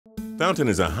Fountain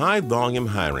is a high-volume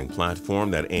hiring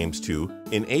platform that aims to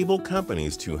enable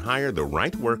companies to hire the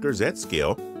right workers at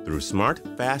scale through smart,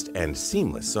 fast, and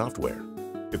seamless software.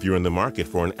 If you're in the market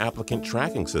for an applicant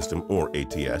tracking system or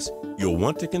ATS, you'll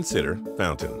want to consider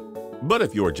Fountain. But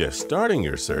if you're just starting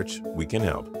your search, we can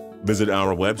help. Visit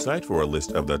our website for a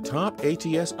list of the top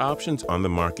ATS options on the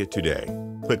market today.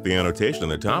 Click the annotation in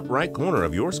the top right corner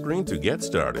of your screen to get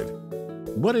started.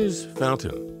 What is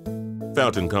Fountain?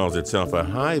 Fountain calls itself a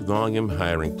high-volume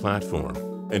hiring platform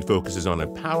and focuses on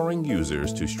empowering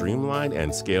users to streamline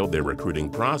and scale their recruiting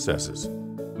processes.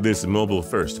 This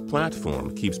mobile-first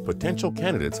platform keeps potential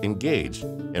candidates engaged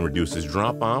and reduces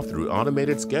drop-off through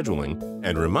automated scheduling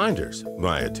and reminders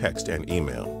via text and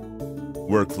email.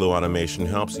 Workflow automation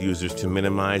helps users to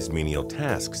minimize menial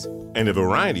tasks, and a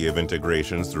variety of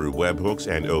integrations through webhooks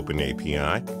and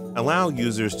OpenAPI allow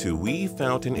users to weave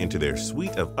Fountain into their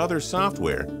suite of other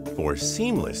software for a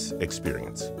seamless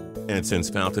experience. And since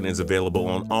Fountain is available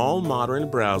on all modern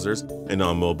browsers and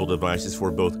on mobile devices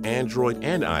for both Android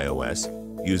and iOS,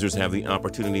 users have the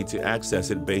opportunity to access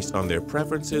it based on their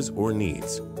preferences or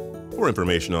needs. For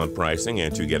information on pricing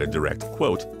and to get a direct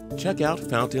quote, check out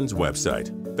Fountain's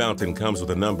website. Fountain comes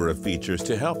with a number of features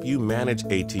to help you manage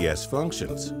ATS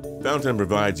functions. Fountain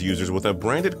provides users with a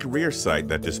branded career site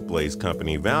that displays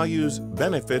company values,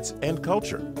 benefits, and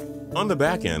culture. On the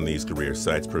back end, these career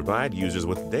sites provide users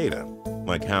with data,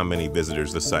 like how many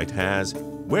visitors the site has,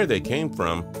 where they came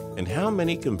from, and how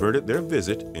many converted their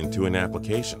visit into an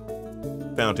application.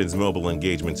 Fountain's mobile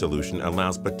engagement solution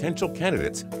allows potential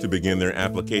candidates to begin their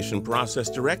application process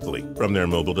directly from their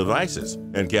mobile devices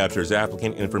and captures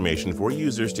applicant information for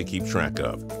users to keep track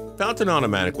of. Fountain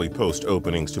automatically posts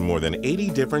openings to more than 80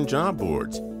 different job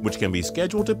boards, which can be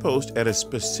scheduled to post at a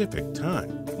specific time.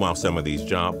 While some of these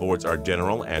job boards are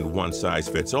general and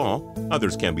one-size-fits-all,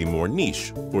 others can be more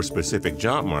niche for specific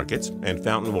job markets, and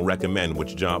Fountain will recommend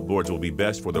which job boards will be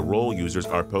best for the role users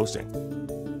are posting.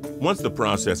 Once the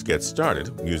process gets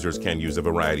started, users can use a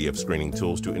variety of screening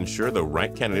tools to ensure the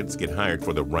right candidates get hired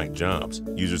for the right jobs.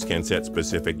 Users can set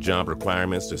specific job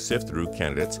requirements to sift through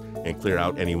candidates and clear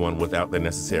out anyone without the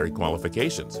necessary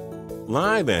qualifications.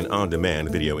 Live and on-demand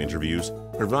video interviews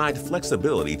provide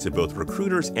flexibility to both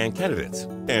recruiters and candidates,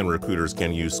 and recruiters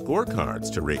can use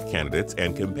scorecards to rate candidates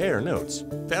and compare notes.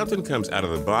 Fountain comes out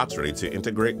of the box ready to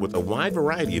integrate with a wide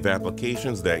variety of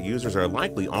applications that users are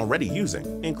likely already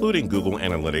using, including Google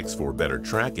Analytics for better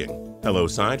tracking,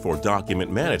 HelloSign for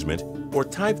document management, or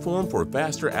Typeform for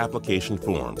faster application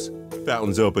forms.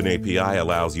 Fountain's OpenAPI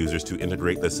allows users to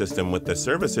integrate the system with the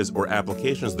services or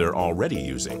applications they're already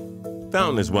using.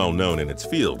 Fountain is well known in its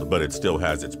field, but it still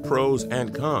has its pros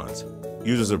and cons.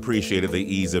 Users appreciated the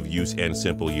ease of use and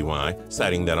simple UI,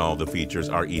 citing that all the features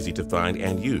are easy to find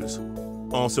and use.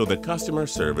 Also, the customer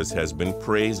service has been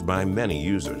praised by many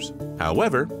users.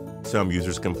 However, some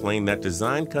users complained that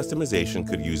design customization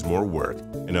could use more work,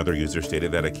 and other users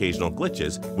stated that occasional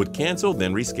glitches would cancel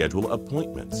then reschedule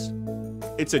appointments.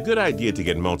 It's a good idea to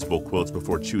get multiple quotes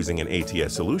before choosing an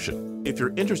ATS solution. If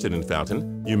you're interested in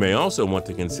Fountain, you may also want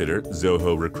to consider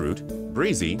Zoho Recruit,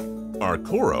 Breezy,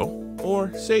 Arcoro,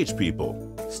 or Sage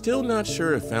People. Still not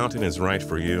sure if Fountain is right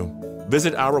for you?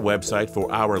 Visit our website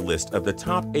for our list of the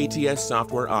top ATS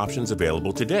software options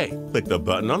available today. Click the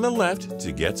button on the left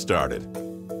to get started.